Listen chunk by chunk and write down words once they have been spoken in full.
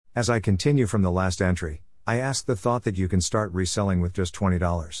As I continue from the last entry, I ask the thought that you can start reselling with just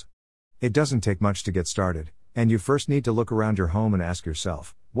 $20. It doesn't take much to get started, and you first need to look around your home and ask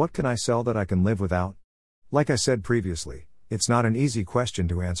yourself, what can I sell that I can live without? Like I said previously, it's not an easy question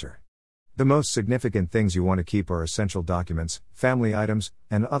to answer. The most significant things you want to keep are essential documents, family items,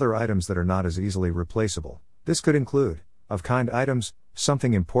 and other items that are not as easily replaceable. This could include of-kind items,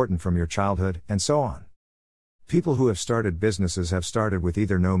 something important from your childhood, and so on. People who have started businesses have started with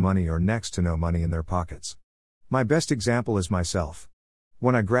either no money or next to no money in their pockets. My best example is myself.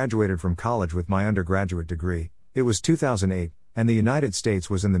 When I graduated from college with my undergraduate degree, it was 2008, and the United States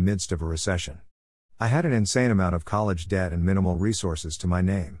was in the midst of a recession. I had an insane amount of college debt and minimal resources to my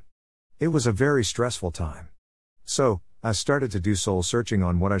name. It was a very stressful time. So, I started to do soul searching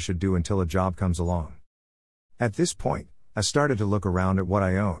on what I should do until a job comes along. At this point, I started to look around at what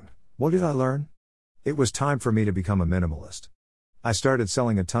I owned. What did I learn? It was time for me to become a minimalist. I started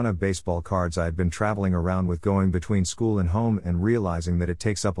selling a ton of baseball cards I had been traveling around with going between school and home and realizing that it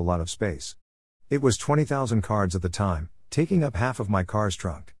takes up a lot of space. It was 20,000 cards at the time, taking up half of my car's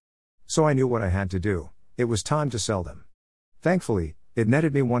trunk. So I knew what I had to do. It was time to sell them. Thankfully, it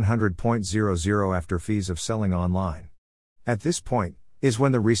netted me $100.00 after fees of selling online. At this point, is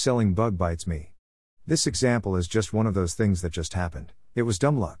when the reselling bug bites me. This example is just one of those things that just happened. It was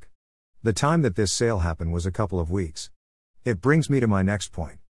dumb luck. The time that this sale happened was a couple of weeks. It brings me to my next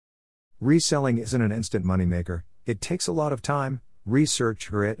point. Reselling isn't an instant moneymaker. It takes a lot of time,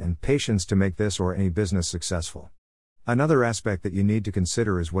 research, grit, and patience to make this or any business successful. Another aspect that you need to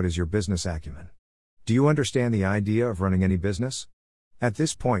consider is what is your business acumen. Do you understand the idea of running any business? At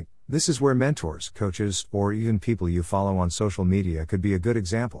this point, this is where mentors, coaches, or even people you follow on social media could be a good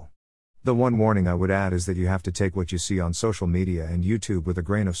example. The one warning I would add is that you have to take what you see on social media and YouTube with a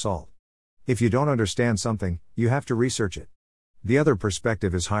grain of salt. If you don't understand something, you have to research it. The other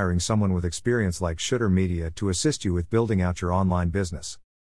perspective is hiring someone with experience like Shooter Media to assist you with building out your online business.